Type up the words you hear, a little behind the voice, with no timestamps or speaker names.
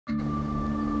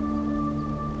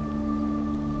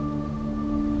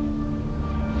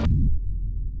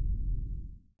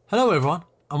Hello everyone,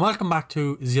 and welcome back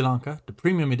to Zielonka, the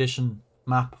premium edition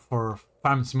map for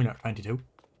Farming Simulator 22.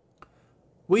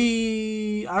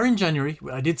 We are in January.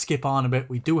 I did skip on a bit.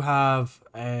 We do have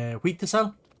wheat to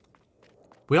sell.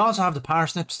 We also have the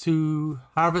parsnips to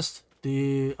harvest.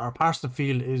 Our parsnip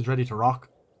field is ready to rock.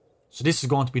 So this is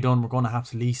going to be done. We're going to have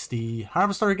to lease the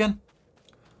harvester again.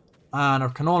 And our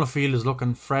canola field is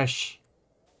looking fresh.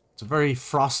 It's a very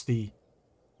frosty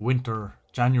winter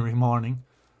January morning.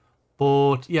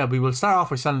 But yeah, we will start off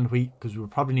by selling the wheat because we will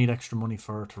probably need extra money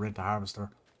to rent the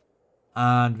harvester.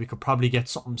 And we could probably get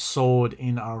something sowed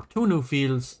in our two new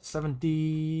fields,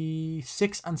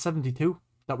 76 and 72,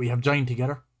 that we have joined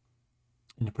together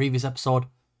in the previous episode.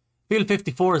 Field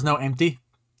 54 is now empty.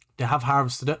 They have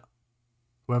harvested it,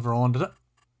 whoever owned it.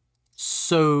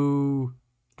 So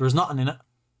there's nothing in it.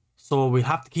 So we'll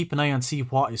have to keep an eye and see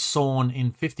what is sown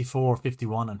in 54,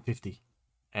 51 and 50.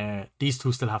 These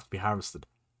two still have to be harvested.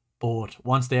 But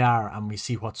once they are and we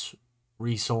see what's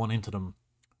re-sown into them,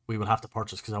 we will have to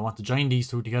purchase, because I want to join these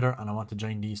two together and I want to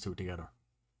join these two together.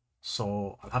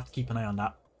 So I'll have to keep an eye on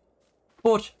that.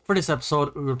 But for this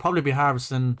episode, we will probably be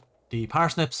harvesting the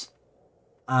parsnips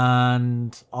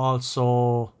and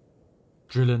also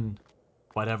drilling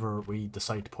whatever we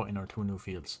decide to put in our two new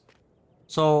fields.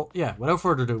 So yeah, without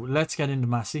further ado, let's get into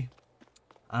Massey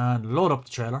and load up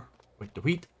the trailer with the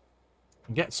wheat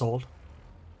and get sold.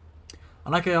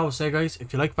 And like I always say, guys,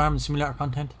 if you like Farming Simulator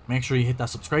content, make sure you hit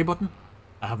that subscribe button.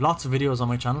 I have lots of videos on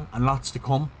my channel and lots to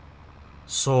come.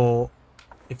 So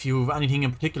if you have anything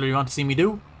in particular you want to see me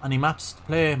do, any maps to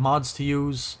play, mods to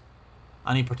use,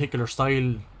 any particular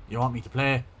style you want me to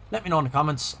play, let me know in the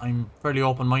comments. I'm fairly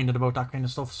open-minded about that kind of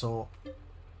stuff. So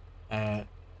yeah,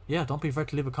 don't be afraid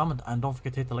to leave a comment and don't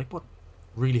forget to hit the like button.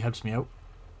 It really helps me out.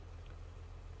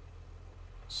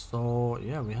 So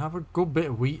yeah, we have a good bit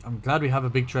of wheat. I'm glad we have a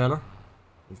big trailer.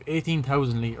 We have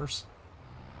 18,000 litres.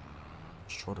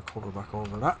 Just throw the cover back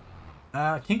over that.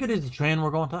 I think it is the train we're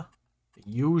going to. It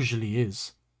usually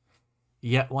is.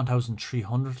 Yeah,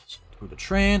 1,300 to the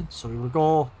train. So we will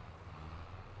go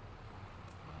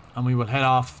and we will head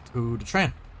off to the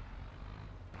train.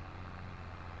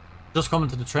 Just coming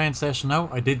to the train station now.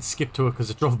 I did skip to it because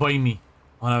it drove by me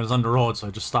when I was on the road, so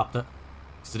I just stopped it.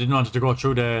 Because I didn't want it to go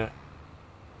through the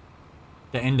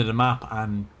end of the map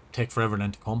and take forever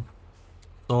then to come.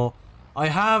 So I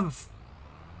have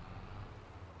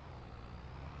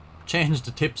changed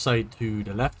the tip side to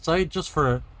the left side just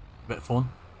for a bit of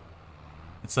fun.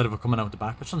 Instead of it coming out the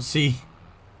back. I just want to see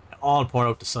it all pour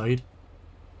out the side.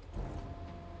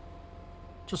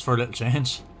 Just for a little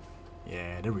change.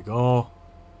 Yeah, there we go.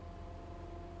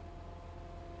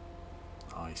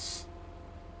 Nice.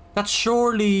 That's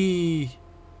surely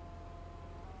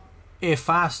a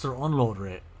faster unload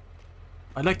rate.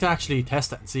 I'd like to actually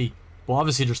test it and see. But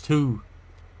obviously there's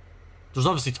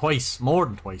obviously twice, more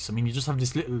than twice. I mean, you just have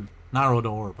this little narrow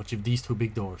door, but you have these two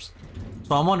big doors.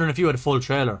 So I'm wondering if you had a full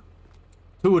trailer,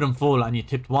 two of them full, and you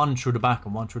tipped one through the back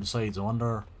and one through the sides. I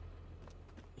wonder,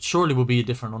 it surely would be a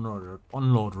different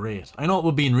unload rate. I know it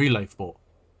would be in real life, but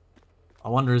I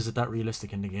wonder, is it that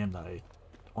realistic in the game that it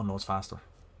unloads faster?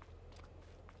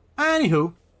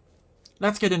 Anywho,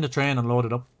 let's get in the train and load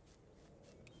it up.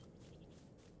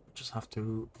 Just have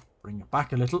to bring it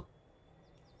back a little.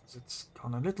 It's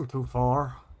gone a little too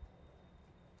far.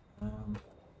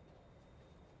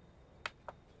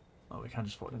 Oh, we can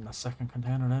just put it in the second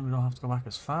container then. We don't have to go back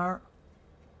as far.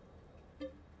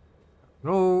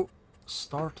 Go.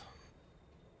 Start.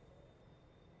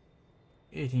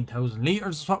 18,000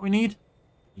 litres is what we need.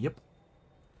 Yep.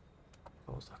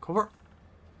 Close that cover.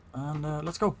 And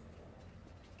let's go.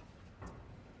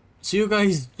 See you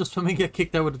guys just when we get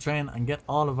kicked out of the train and get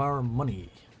all of our money.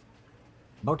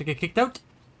 About to get kicked out.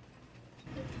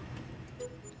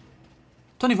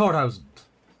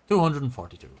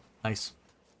 24,242. Nice.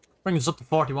 Bring us up to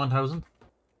 41,000.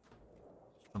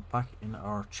 Jump back in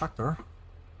our tractor.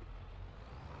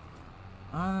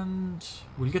 And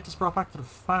we'll get this brought back to the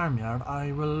farmyard.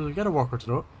 I will get a worker to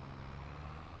do it.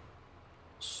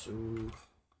 So if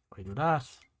I do that,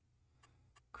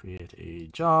 create a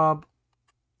job.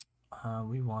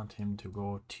 We want him to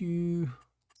go to...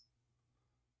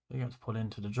 We have to pull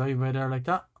into the driveway there like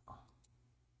that.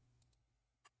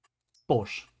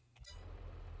 Bush.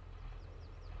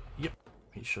 Yep,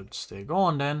 he should stay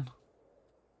going then.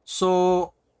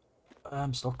 So,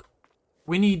 I'm stuck.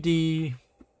 We need the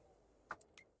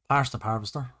parsnip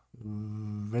harvester.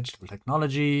 Vegetable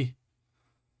technology.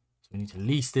 So we need to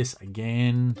lease this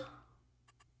again.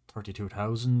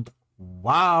 32,000.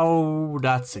 Wow,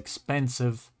 that's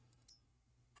expensive.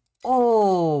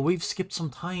 Oh, we've skipped some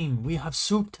time. We have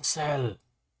soup to sell.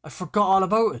 I forgot all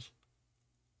about it.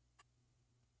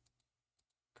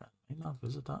 Can I not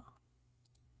visit that?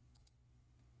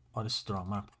 Oh, this is the wrong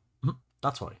map.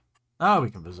 That's why. Now we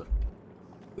can visit.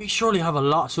 We surely have a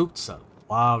lot of soup to sell.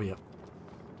 Wow, yeah.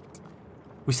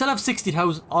 We still have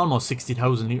 60,000, almost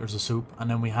 60,000 litres of soup. And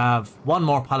then we have one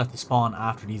more pallet to spawn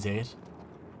after these 8.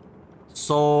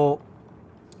 So,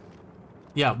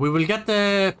 yeah, we will get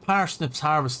the parsnips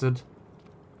harvested.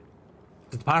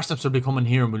 The parsnips will be coming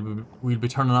here and we'll be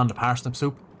turning on the parsnip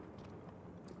soup.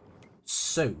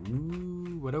 So,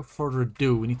 without further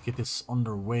ado, we need to get this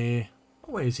underway.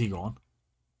 What way is he going?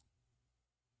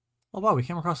 Oh wow, we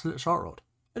came across a little short road.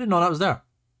 I didn't know that was there.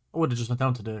 I would have just went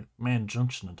down to the main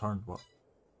junction and turned, but...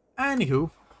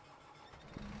 Anywho.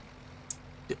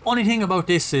 The only thing about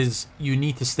this is you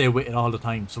need to stay with it all the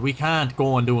time. So we can't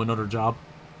go and do another job.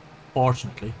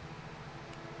 Fortunately.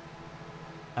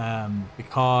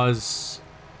 Because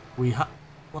we have...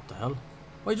 What the hell?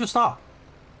 Why'd you stop?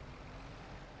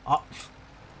 Oh.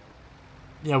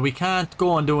 Yeah, we can't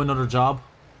go and do another job.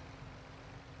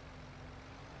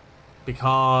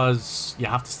 Because you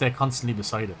have to stay constantly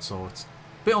beside it, so it's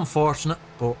a bit unfortunate,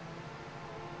 but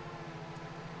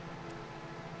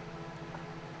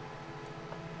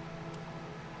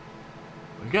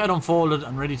we'll get it unfolded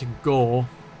and ready to go.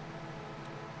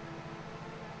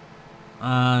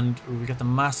 And we'll get the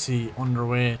Massey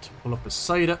underway to pull up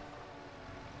beside it.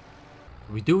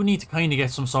 We do need to kind of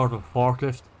get some sort of a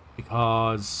forklift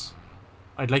because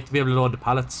I'd like to be able to load the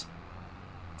pallets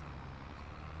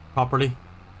properly.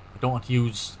 I don't want to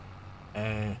use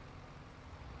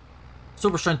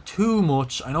super strength too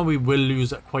much. I know we will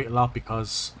use it quite a lot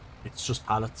because it's just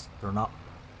pallets. They're not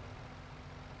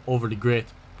overly great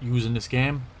using this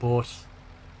game, but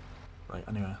right,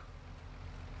 anyway,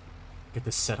 get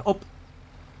this set up.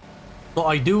 So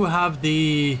I do have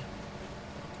the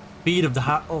speed of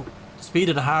the speed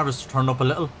of the harvest turned up a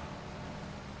little.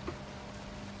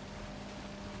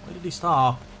 Why did he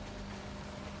stop?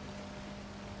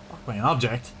 Fuck by an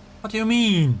object. What do you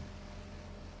mean?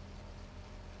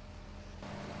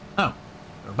 Oh,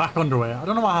 we're back underway. I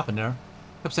don't know what happened there.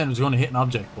 I kept saying it was going to hit an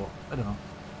object, but I don't know.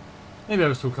 Maybe I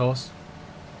was too close.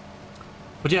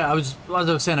 But yeah, as I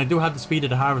was saying, I do have the speed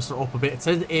of the harvester up a bit. It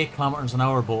says 8 kilometers an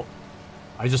hour, but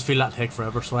I just feel that'll take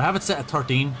forever. So I have it set at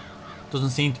 13.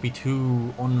 Doesn't seem to be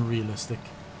too unrealistic.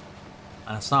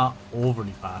 And it's not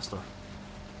overly faster.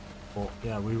 But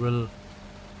yeah, we will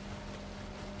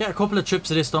get a couple of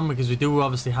trips of this done because we do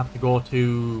obviously have to go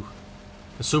to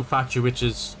the soup factory, which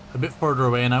is a bit further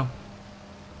away now.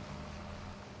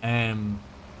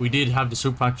 We did have the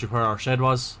soup factory where our shed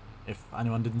was, if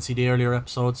anyone didn't see the earlier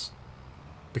episodes,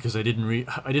 because I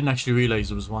didn't actually realize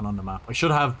there was one on the map. I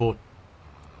should have, but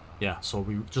yeah, so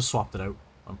we just swapped it out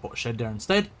and put a shed there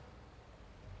instead.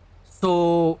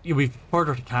 So yeah, we've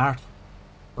further to cart.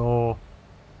 So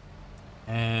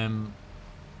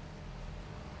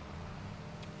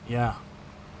yeah,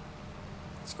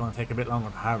 it's going to take a bit longer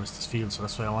to harvest this field, so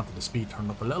that's why I wanted the speed turned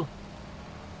up a little.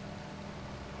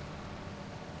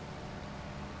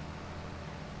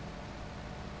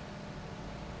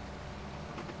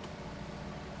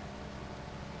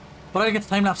 But I'll get the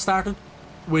time-lapse started.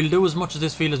 We'll do as much of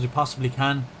this field as we possibly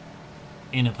can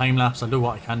in a time-lapse. I'll do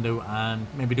what I can do and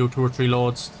maybe do 2 or 3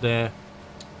 loads to the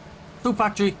soup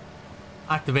factory.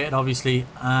 Activate it, obviously,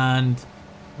 and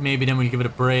maybe then we'll give it a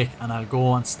break and I'll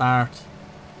go and start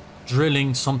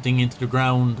drilling something into the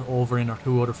ground over in our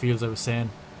 2 other fields I was saying.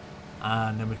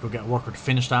 And then we could get a worker to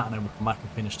finish that and then we'll come back and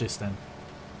finish this then.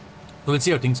 So we'll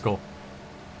see how things go.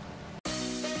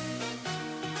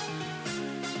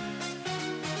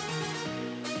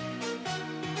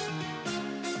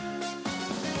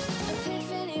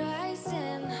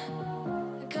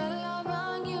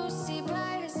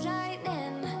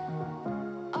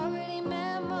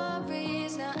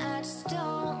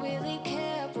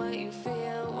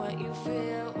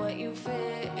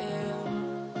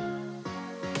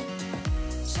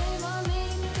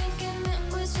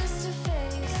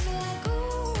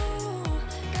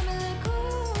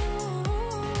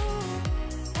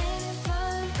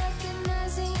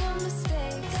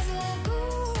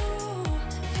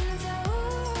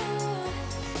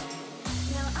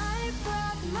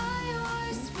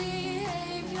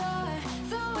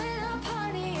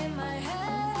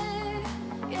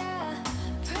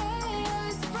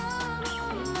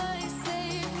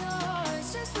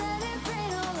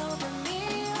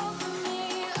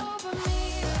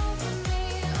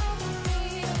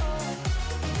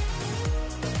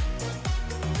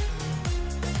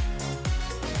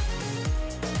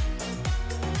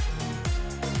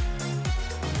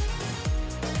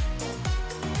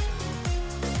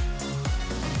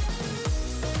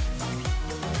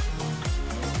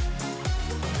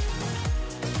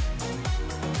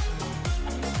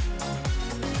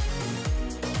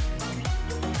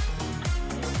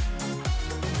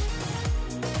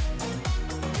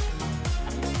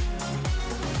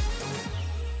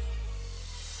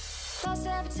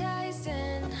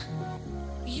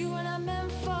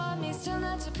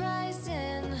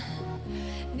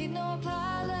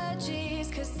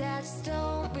 apologies, 'cause I just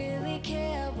don't really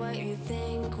care what you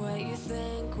think, what you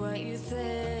think, what you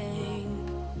think.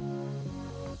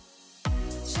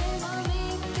 Shame on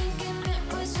me thinking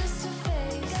it was just a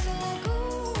phase. Got me like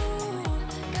ooh,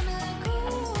 got me like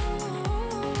ooh.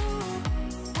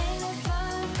 Ain't no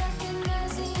fun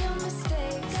recognizing your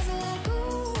mistakes. Got me like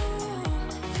ooh,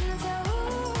 feels like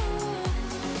ooh.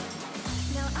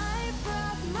 Now I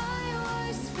brought my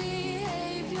worst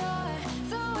behavior,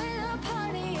 throwing a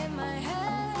party in my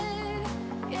head.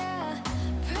 Yeah,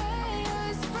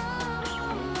 prayers from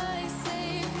all my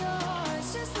saviors.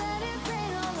 Just let it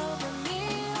rain all over me,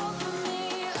 over me,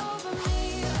 over me,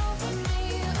 over me,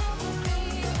 over me.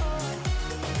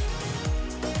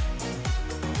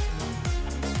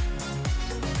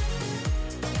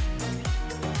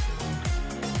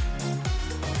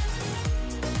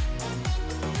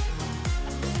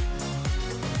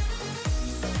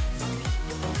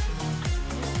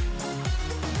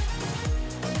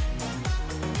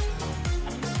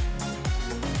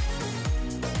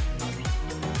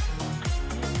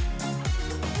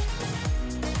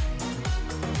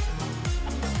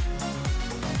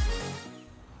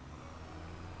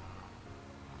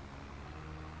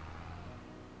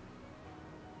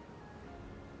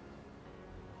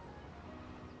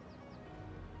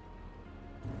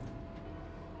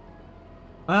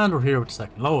 And we're here with the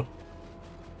second load.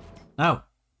 Now,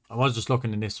 I was just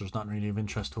looking in this, there's not really of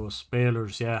interest to us.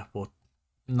 Balers, yeah, but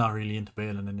not really into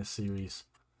baling in this series.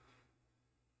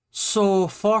 So,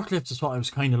 forklifts is what I was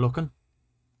kind of looking.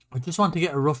 I just want to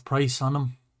get a rough price on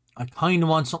them. I kind of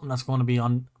want something that's going to be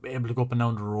able to go up and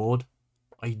down the road.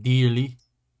 Ideally.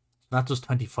 That does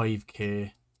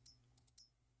 25k.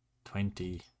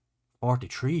 20.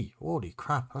 43. Holy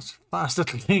crap, that's a fast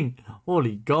little thing.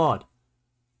 Holy god.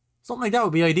 Something like that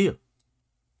would be ideal.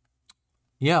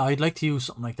 Yeah, I'd like to use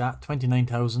something like that.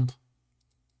 29,000.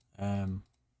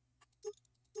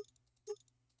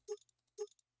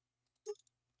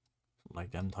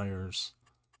 Like them tires.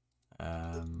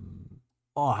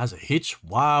 Oh, it has a hitch.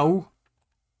 Wow.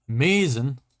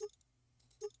 Amazing.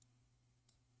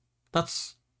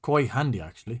 That's quite handy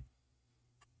actually.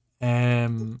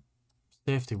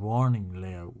 Safety warning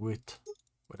layout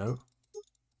without.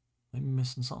 I'm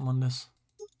missing something on this.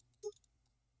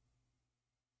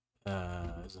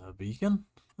 Is it a beacon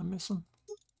I'm missing?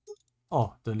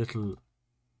 Oh, the little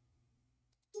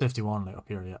safety warning light up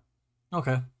here, yeah.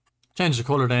 Okay. Change the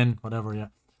colour then, whatever, yeah.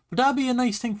 Would that be a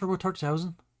nice thing for about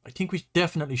 30,000? I think we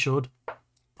definitely should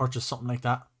purchase something like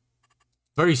that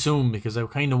very soon, because I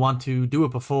kind of want to do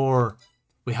it before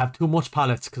we have too much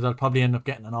pallets, because I'll probably end up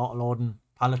getting an auto-loading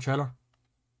pallet trailer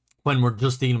when we're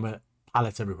just dealing with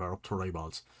pallets everywhere up to our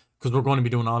eyeballs. Because we're going to be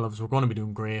doing olives, we're going to be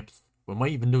doing grapes, we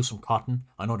might even do some cotton.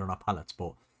 I know they're not pallets,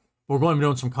 but we're going to be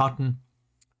doing some cotton.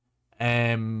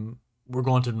 We're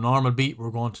going to do normal beet, we're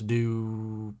going to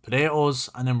do potatoes,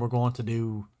 and then we're going to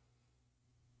do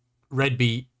red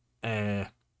beet,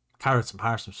 carrots and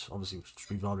parsnips. Obviously,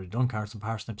 we've already done carrots and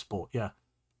parsnips, but yeah,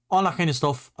 all that kind of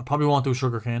stuff. I probably won't do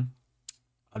sugar cane.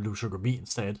 I'll do sugar beet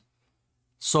instead.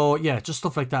 So yeah, just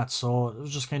stuff like that. So it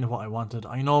was just kind of what I wanted.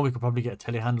 I know we could probably get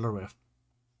a telehandler with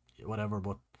whatever,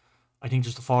 but I think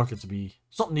just the forklift to be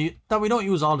something that we don't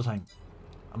use all the time,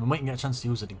 and we mightn't get a chance to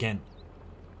use it again.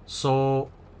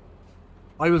 So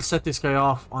I will set this guy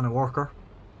off on a worker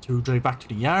to drive back to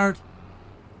the yard.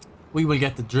 We will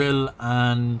get the drill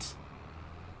and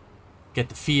get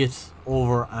the Fiat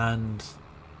over and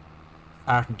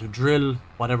starting to drill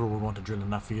whatever we're going to drill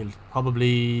in that field.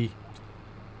 Probably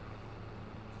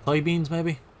soybeans,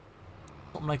 maybe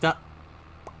something like that.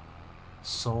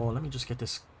 So let me just get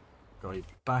this guy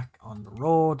back on the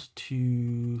road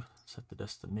to set the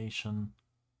destination,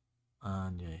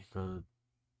 and yeah, you could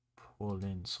pull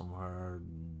in somewhere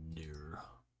near.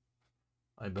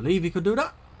 I believe you could do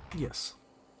that. Yes,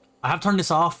 I have turned this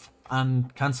off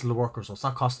and cancelled the worker, so it's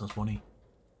not costing us money.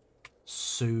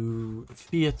 So the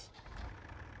Fiat.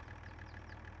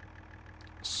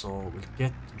 So we'll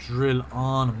get the drill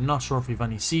on. I'm not sure if we've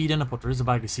any seed in it, but there is a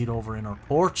bag of seed over in our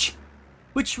porch,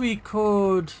 which we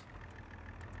could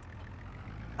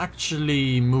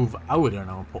actually move out of there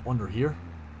now and put under here,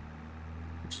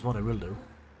 which is what I will do.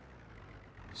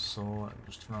 So I'll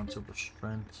just turn on super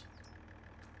strength.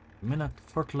 A minute,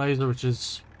 fertilizer, which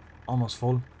is almost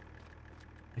full.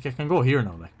 Like I can go here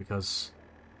now, like, because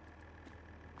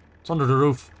it's under the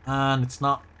roof and it's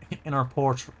not in our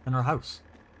porch in our house.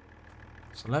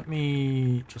 So let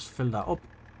me just fill that up.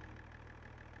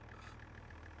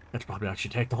 It'll probably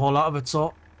actually take the whole lot of it,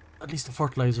 so at least the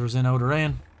fertilizer is in out of the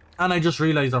rain. And I just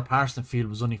realised our parsnip field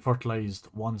was only fertilised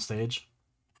one stage.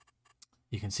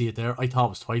 You can see it there. I thought it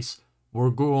was twice. we're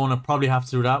going to probably have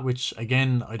to do that, which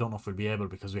again, I don't know if we'll be able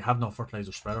because we have no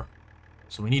fertilizer spreader.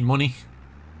 So we need money.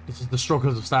 This is the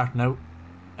struggles of starting out.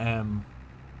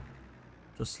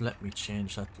 Just let me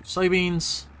change that to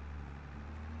soybeans.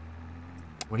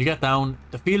 When you get down,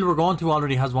 the field we're going to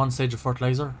already has one stage of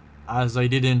fertilizer, as I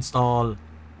did install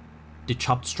the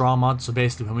chopped straw mod. So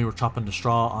basically when we were chopping the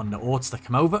straw on the oats that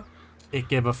come out of it, it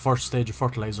gave a first stage of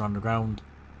fertilizer on the ground.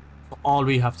 So all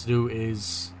we have to do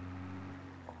is...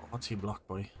 What's he blocked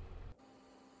by?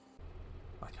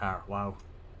 A car, wow.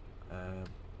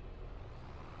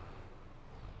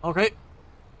 Okay.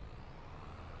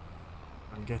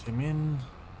 I'll get him in.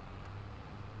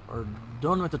 We're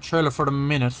done with the trailer for the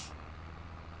minute.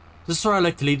 This is where I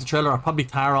like to leave the trailer. I'll probably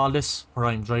tar all this where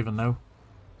I'm driving now.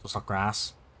 So it's not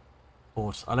grass.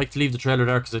 But I like to leave the trailer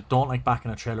there because I don't like backing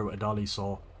a trailer with a dolly,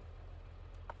 so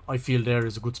I feel there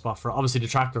is a good spot for it. Obviously the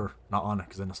tractor not on it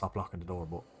because then it's not blocking the door,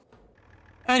 but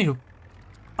anywho,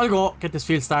 I'll go get this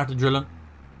field started drilling.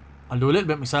 I'll do a little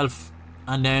bit myself,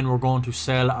 and then we're going to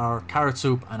sell our carrot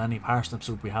soup and any parsnip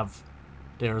soup we have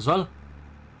there as well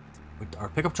with our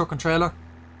pickup truck and trailer,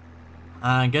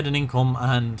 and get an income.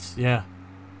 And yeah,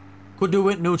 could do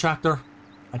with new tractor.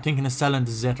 I'm thinking of selling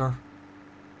the Zetter.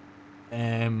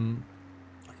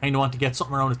 I kind of want to get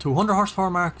something around the 200 horsepower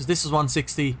mark because this is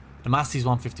 160, the Massey's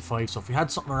 155, so if we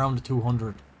had something around the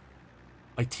 200,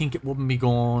 I think it wouldn't be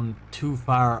going too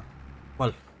far.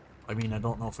 Well, I mean, I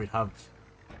don't know if we'd have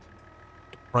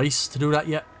the price to do that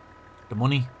yet, the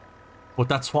money, but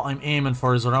that's what I'm aiming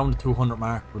for, is around the 200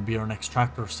 mark would be our next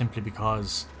tractor, simply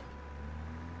because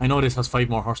I know this has 5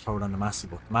 more horsepower than the Massey,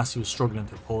 but the Massey was struggling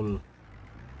to pull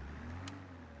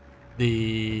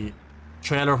the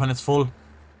trailer when it's full,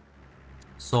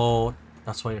 so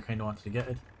that's why I kind of wanted to get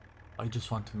it. I just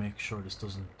want to make sure this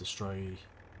doesn't destroy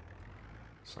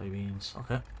soybeans.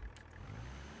 Okay.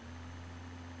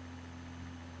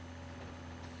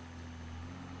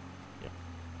 Yeah.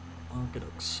 Okay,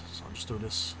 dokes. So I'll just do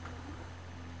this.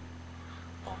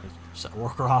 Oh, I'll set a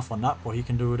worker off on that, but he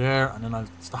can do it there, and then I'll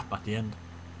stop at the end.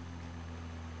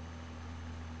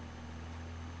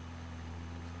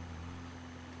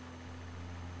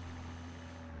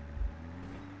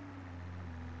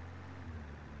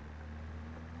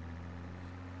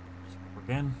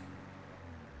 Again.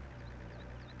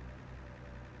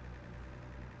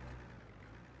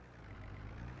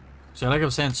 So like I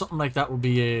was saying, something like that would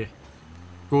be a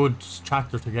good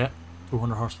tractor to get,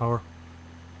 200 horsepower.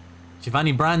 If you have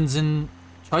any brands in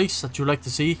choice that you'd like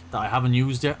to see that I haven't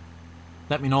used yet,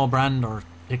 let me know a brand or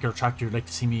pick your tractor you'd like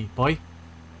to see me buy.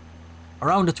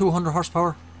 Around the 200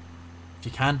 horsepower, if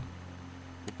you can,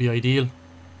 would be ideal.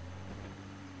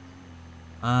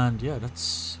 And yeah,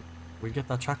 we'll get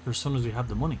that tractor as soon as we have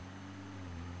the money.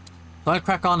 So I'll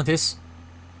crack on at this.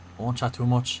 I won't chat too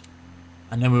much.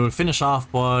 And then we will finish off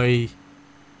by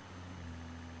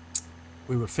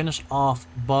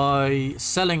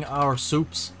selling our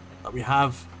soups that we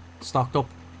have stocked up.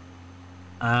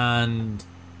 And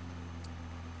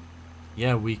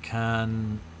yeah, we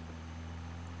can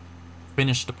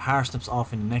finish the parsnips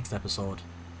off in the next episode,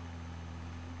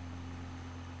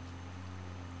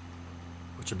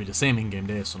 which will be the same in-game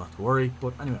day, so not to worry.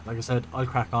 But anyway, like I said, I'll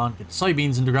crack on, get the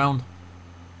soybeans in the ground,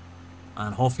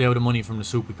 and hopefully out of the money from the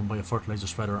soup we can buy a fertilizer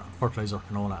spreader, and fertilizer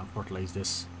canola, and fertilize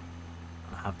this,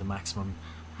 and have the maximum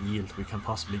yield we can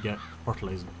possibly get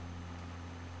fertilizing.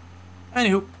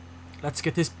 Anywho, let's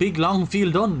get this big long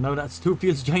field done now that's 2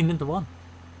 fields joined into one.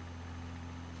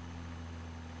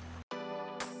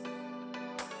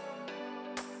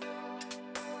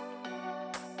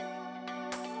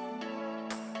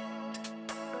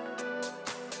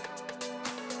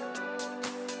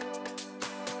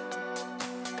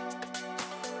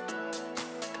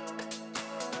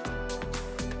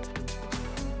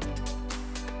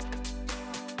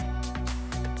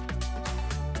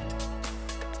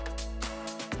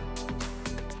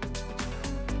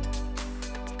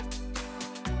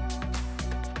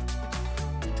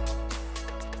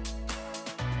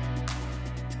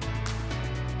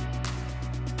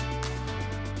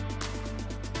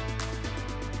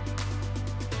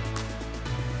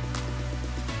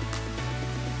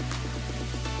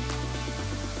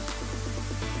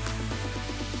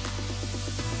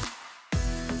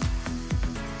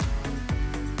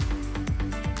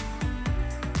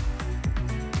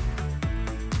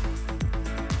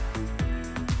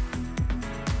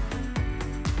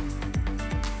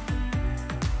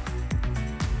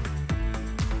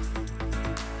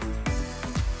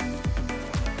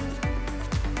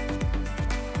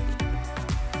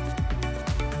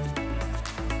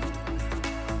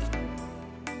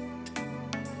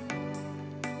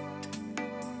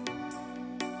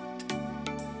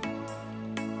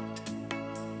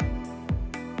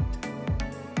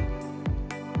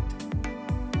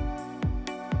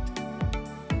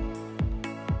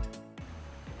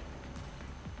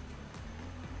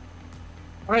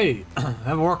 Alright, I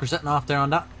have a worker setting off there on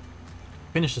that.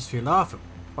 Finish this field off. It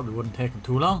probably wouldn't take him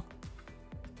too long.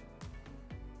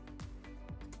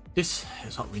 This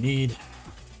is what we need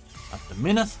at the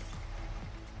minute.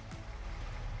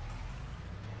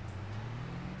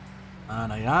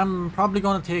 And I am probably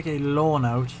going to take a loan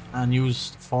out and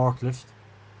use the forklift.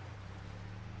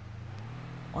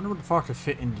 I wonder would the forklift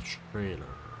fit in the trailer.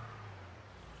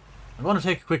 I'm going to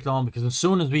take a quick loan because as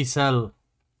soon as we sell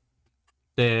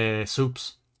the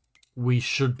soups, we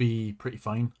should be pretty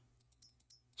fine.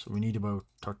 So we need about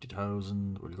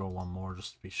 30,000. We'll go one more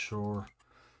just to be sure.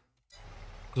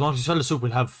 Because once we sell the soup,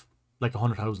 we'll have like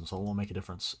 100,000, so it won't make a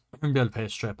difference. We'll be able to pay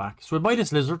it straight back. So we'll buy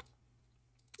this lizard.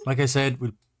 Like I said,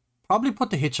 we'll probably put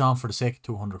the hitch on for the sake of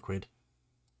 200 quid.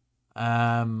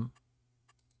 I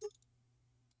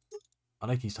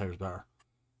like these tires better.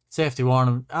 Safety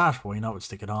warning. Why not? We'll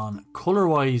stick it on. Color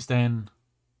wise, then.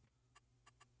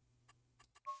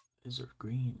 Is it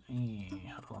green? I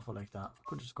don't know if I like that. I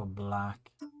could just go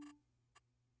black.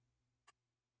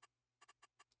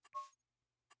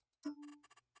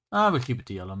 We'll keep it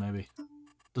to yellow maybe.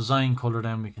 Design color,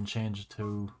 then we can change it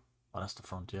to. Oh, that's the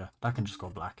front. Yeah, that can just go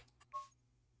black.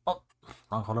 Oh,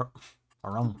 wrong color.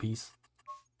 Or wrong piece.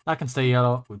 That can stay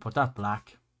yellow. We'll put that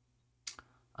black.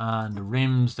 And the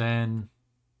rims then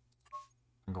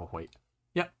can go white.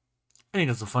 Yep. I think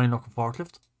that's a fine looking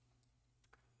forklift.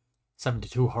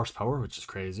 72 horsepower, which is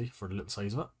crazy for the little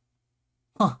size of it.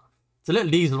 Huh. It's a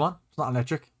little diesel one. It's not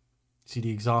electric. See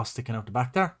the exhaust sticking out the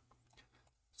back there.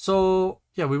 So,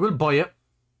 yeah, we will buy it.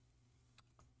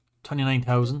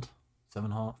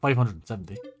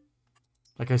 29,570.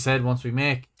 Like I said, once we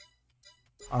make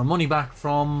our money back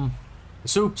from the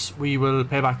soups, we will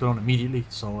pay back the loan immediately.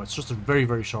 So it's just a very,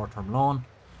 very short-term loan.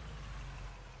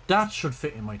 That should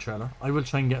fit in my trailer. I will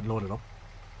try and get it loaded up.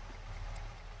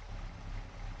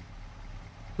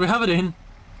 We have it in.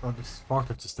 Oh, this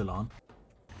forklift is still on.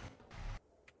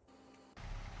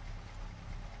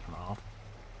 Turn it off.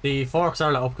 The forks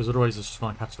are lit up because otherwise it's just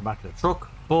going to catch the back of the truck.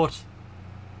 But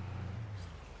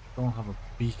don't have a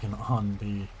beacon on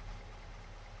the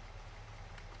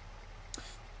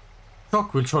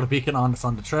truck. We'll throw the beacon on that's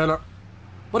on the trailer.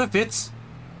 But it fits.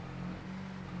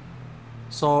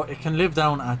 So it can live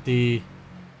down at the...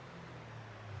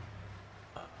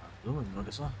 we can go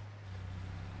this one.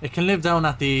 It can live down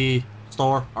at the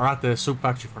store or at the soup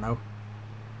factory for now.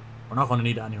 We're not going to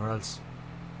need it anywhere else.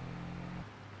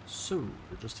 So,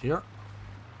 we're just here.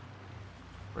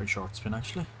 Very short spin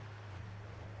actually.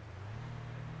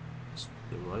 So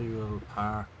I will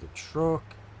park the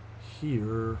truck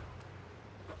here.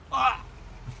 Ah!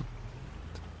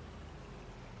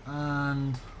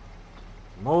 And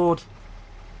load.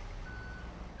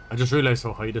 I just realised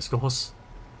how high this goes.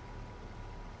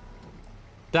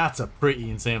 That's a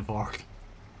pretty insane fork.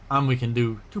 And we can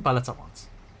do 2 pallets at once.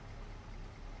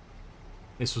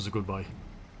 This was a good buy.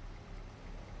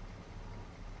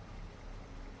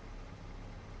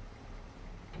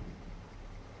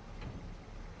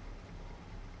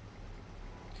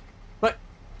 Right,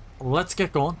 let's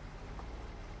get going.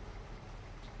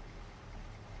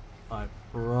 I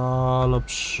probably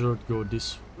should go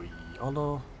this way,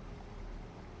 although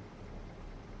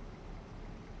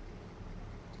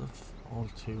all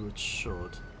 2 it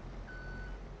should.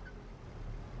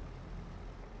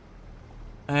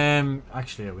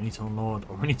 Actually, yeah, we need to unload,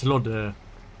 or we need to load the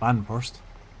van first.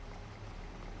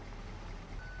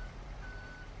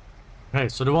 Okay,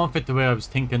 so they won't fit the way I was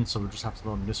thinking, so we'll just have to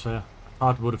load them this way. I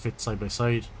thought it would have fit side by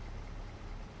side,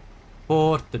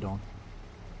 but they don't.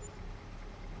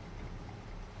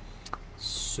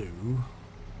 So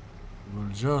we'll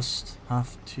just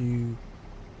have to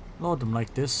load them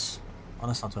like this. Oh,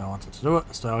 that's not the way I wanted to do it.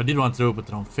 That's the way I did want to do it, but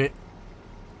they don't fit.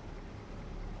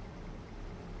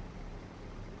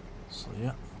 So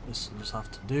yeah, this will just have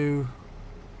to do.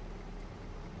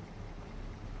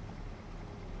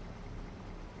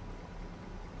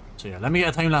 So yeah, let me get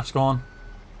a time lapse going,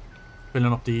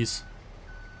 filling up these,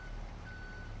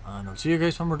 and I'll see you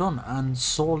guys when we're done and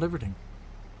sold everything.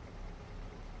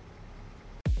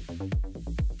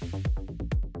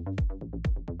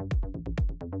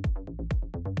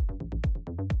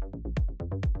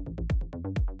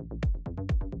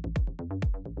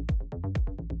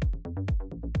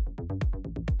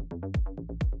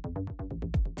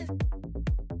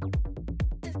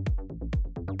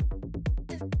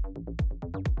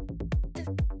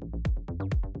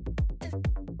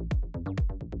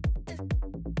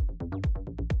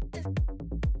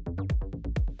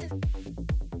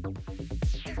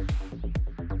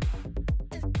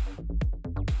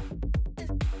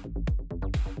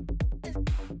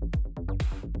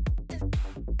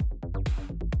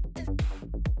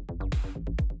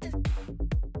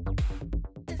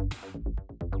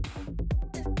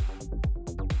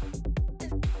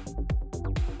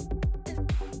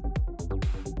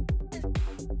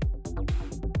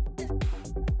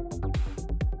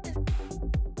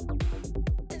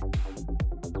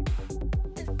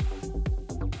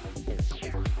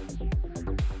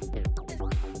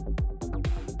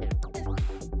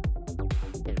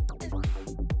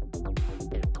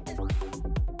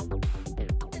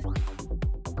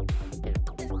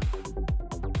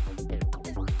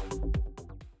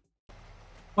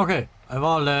 Okay, I've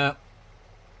all the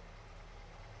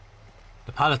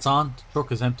pallets on. The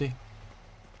truck is empty.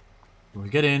 We'll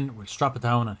get in, we'll strap it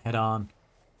down and head on.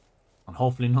 And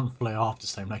hopefully none will fly off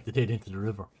this time like they did into the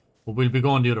river. But we'll be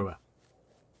going the other way.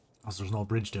 As there's no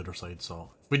bridge the other side,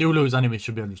 so if we do lose anyway, we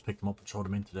should be able to just pick them up and throw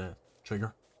them into the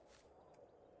trigger.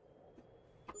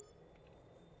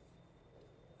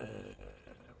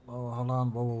 Oh, hold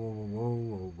on. Whoa, whoa, whoa,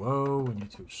 whoa, whoa, whoa. We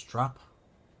need to strap.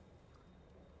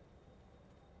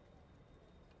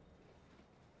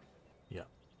 Yeah.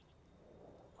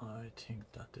 I think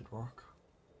that did work.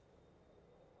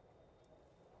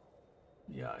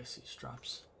 Yeah, I see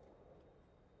straps.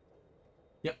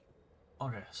 Yep.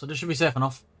 Okay, so this should be safe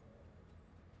enough.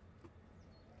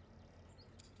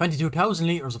 22,000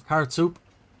 litres of carrot soup.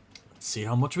 Let's see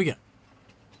how much we get.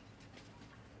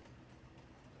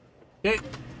 Okay.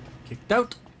 Kicked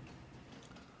out.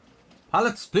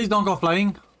 Pallets, please don't go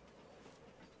flying.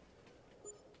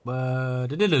 They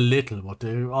did a little, but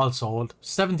they all sold.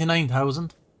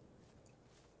 79,000.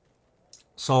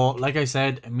 So, like I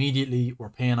said, immediately we're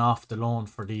paying off the loan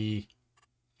for the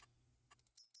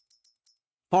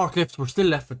forklift. We're still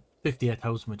left with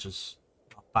 58,000, which is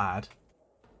not bad.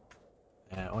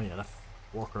 Oh yeah, that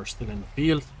worker is still in the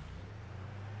field.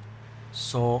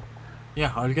 So,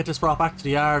 yeah, I'll get this brought back to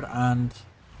the yard and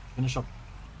finish up.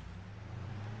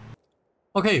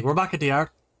 Okay, we're back at the yard.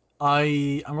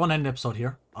 I'm going to end the episode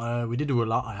here. We did do a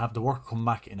lot. I have the work come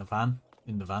back in the van.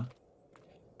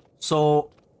 So,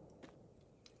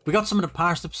 we got some of the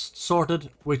parsnips sorted,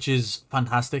 which is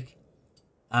fantastic.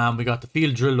 We got the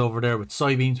field drilled over there with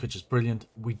soybeans, which is brilliant.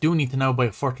 We do need to now buy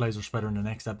a fertilizer spreader in the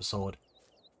next episode.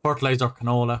 Fertilize our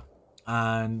canola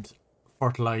and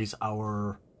fertilize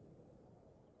our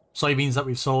soybeans that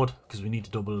we've sowed, because we need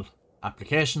to double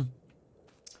application.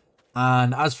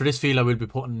 And as for this field, I will be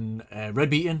putting red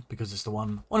beet in, because it's the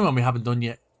only one we haven't done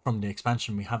yet from the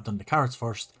expansion. We have done the carrots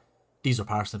first. These are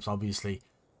parsnips, obviously.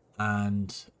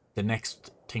 And the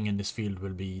next thing in this field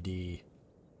will be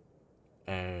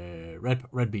the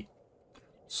red beet.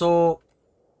 So,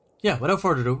 yeah, without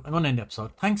further ado, I'm going to end the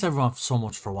episode. Thanks everyone so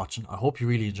much for watching. I hope you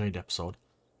really enjoyed the episode.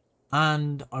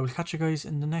 And I will catch you guys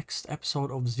in the next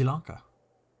episode of Zielonka.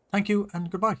 Thank you and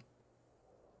goodbye.